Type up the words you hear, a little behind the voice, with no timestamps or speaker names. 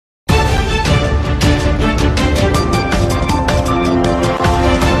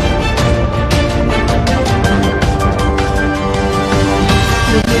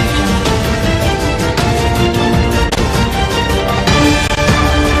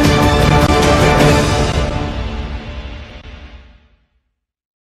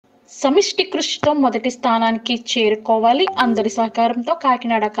సమిష్టి కృషితో మొదటి స్థానానికి చేరుకోవాలి. అందరి సహకారంతో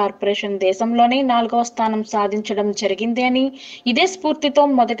కాకినాడ కార్పొరేషన్ దేశంలోనే 4వ స్థానం సాధించడం జరిగింది అని, ఇదే స్ఫూర్తితో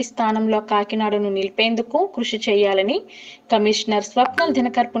మొదటి స్థానంలో కాకినాడను నిలిపేందుకు కృషి చేయాలని కమిషనర్ స్వప్నల్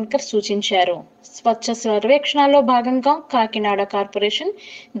దినకర్ పున్కర్ సూచించారు. స్వచ్ఛ సర్వేక్షణలో భాగంగా కాకినాడ కార్పొరేషన్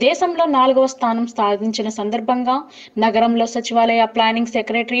దేశంలో 4వ స్థానం సాధించిన సందర్భంగా నగరంలో సచివాలయ ప్లానింగ్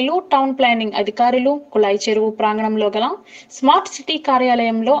సెక్రటరీలు, టౌన్ ప్లానింగ్ అధికారులు కుళాయి చెరువు ప్రాంగణంలో గల స్మార్ట్ సిటీ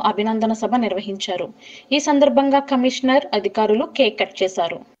కార్యాలయంలో అభినందన సభ నిర్వహించారు. ఈ సందర్భంగా కమిషనర్ అధికారులు కేక్ కట్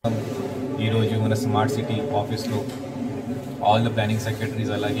చేశారు. ఈ రోజు మన స్మార్ట్ సిటీ ఆఫీస్ లో ఆల్ ద ప్లానింగ్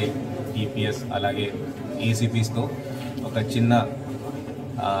సెక్రటరీస్ అలాగే టీపీఎస్ అలాగే ఏసీపీస్ తో ఒక చిన్న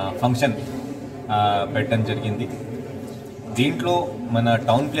ఫంక్షన్ పెట్టడం జరిగింది. దీంట్లో మన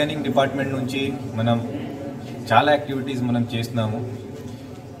టౌన్ ప్లానింగ్ డిపార్ట్మెంట్ నుంచి మనం చాలా యాక్టివిటీస్ మనం చేస్తున్నాము.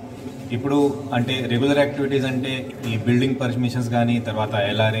 ఇప్పుడు అంటే రెగ్యులర్ యాక్టివిటీస్ అంటే ఈ బిల్డింగ్ పర్మిషన్స్ కానీ, తర్వాత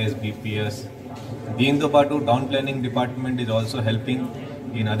ఎల్ఆర్ఎస్, బీపీఎస్, దీంతో పాటు town planning department is also helping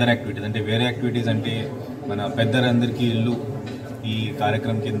in other activities. అంటే వేరే యాక్టివిటీస్ అంటే మన పెద్దలందరికీ ఇల్లు ఈ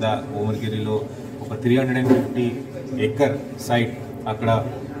కార్యక్రమం కింద ఓమర్గిరిలో ఒక 350 ఎకర్ సైట్ అక్కడ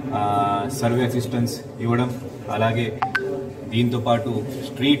సర్వే అసిస్టెన్స్ ఇవ్వడం, అలాగే దీంతో పాటు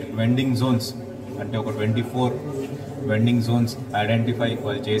స్ట్రీట్ వెండింగ్ జోన్స్ అంటే ఒక 24 వెండింగ్ జోన్స్ ఐడెంటిఫై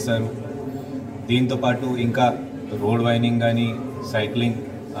వాళ్ళు చేశారు. దీంతో పాటు ఇంకా రోడ్ వైనింగ్ కానీ, సైక్లింగ్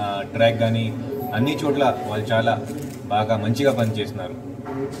ట్రాక్ కానీ అన్ని చోట్ల వాళ్ళు చాలా బాగా మంచిగా పనిచేస్తున్నారు.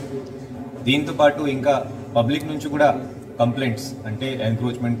 దీంతో పాటు ఇంకా పబ్లిక్ నుంచి కూడా కంప్లైంట్స్ అంటే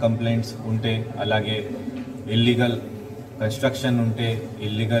ఎంక్రోచ్మెంట్ కంప్లైంట్స్ ఉంటే, అలాగే ఇల్లీగల్ కన్స్ట్రక్షన్ ఉంటే,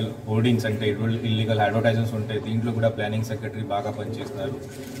 ఇల్లీగల్ హోర్డింగ్స్ అంటే ఇల్లీగల్ అడ్వర్టైజ్మెంట్స్ ఉంటే, దీంట్లో కూడా ప్లానింగ్ సెక్రటరీ బాగా పనిచేస్తున్నారు.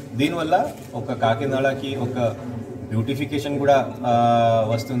 దీనివల్ల ఒక కాకినాడకి ఒక బ్యూటిఫికేషన్ కూడా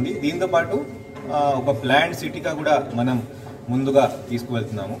వస్తుంది. దీంతో పాటు ఒక ప్లాండ్ సిటీగా కూడా మనం ముందుగా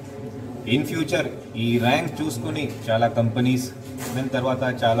తీసుకువెళ్తున్నాము. ఇన్ ఫ్యూచర్ ఈ ర్యాంక్ చూసుకొని చాలా కంపెనీస్, దాని తర్వాత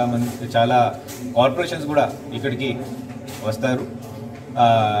చాలా కార్పొరేషన్స్ కూడా ఇక్కడికి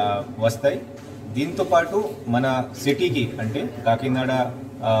వస్తాయి. దీంతో పాటు మన సిటీకి అంటే కాకినాడ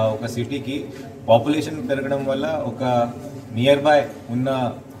ఒక సిటీకి పాపులేషన్ పెరగడం వల్ల ఒక నియర్ బై ఉన్న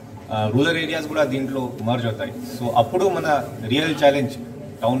రూరల్ ఏరియాస్ కూడా దీంట్లో మర్జ్ అవుతాయి. సో అప్పుడు మన real challenge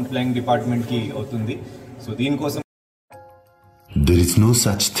town planning department కి అవుతుంది. సో దీనికోసం There is no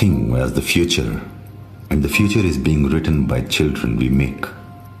such thing as the future, and the future is being written by children we make.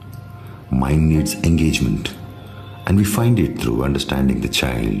 Mind needs engagement, and we find it through understanding the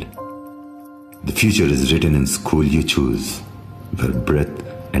child. The future is written in school you choose, where breadth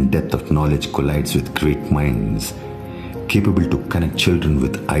and depth of knowledge collides with great minds, capable to connect children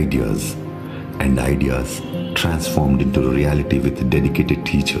with ideas, and ideas transformed into reality with dedicated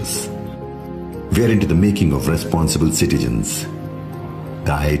teachers. We are into the making of responsible citizens.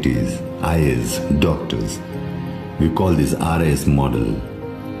 The IITs, IAs, doctors, we call this RIS model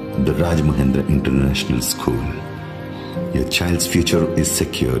the Rajamahendra International School. Your child's future is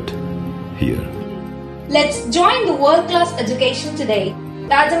secured here. Let's join the world-class education today.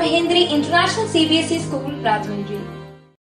 Rajamahendra International CBSE School, Rajahmundry.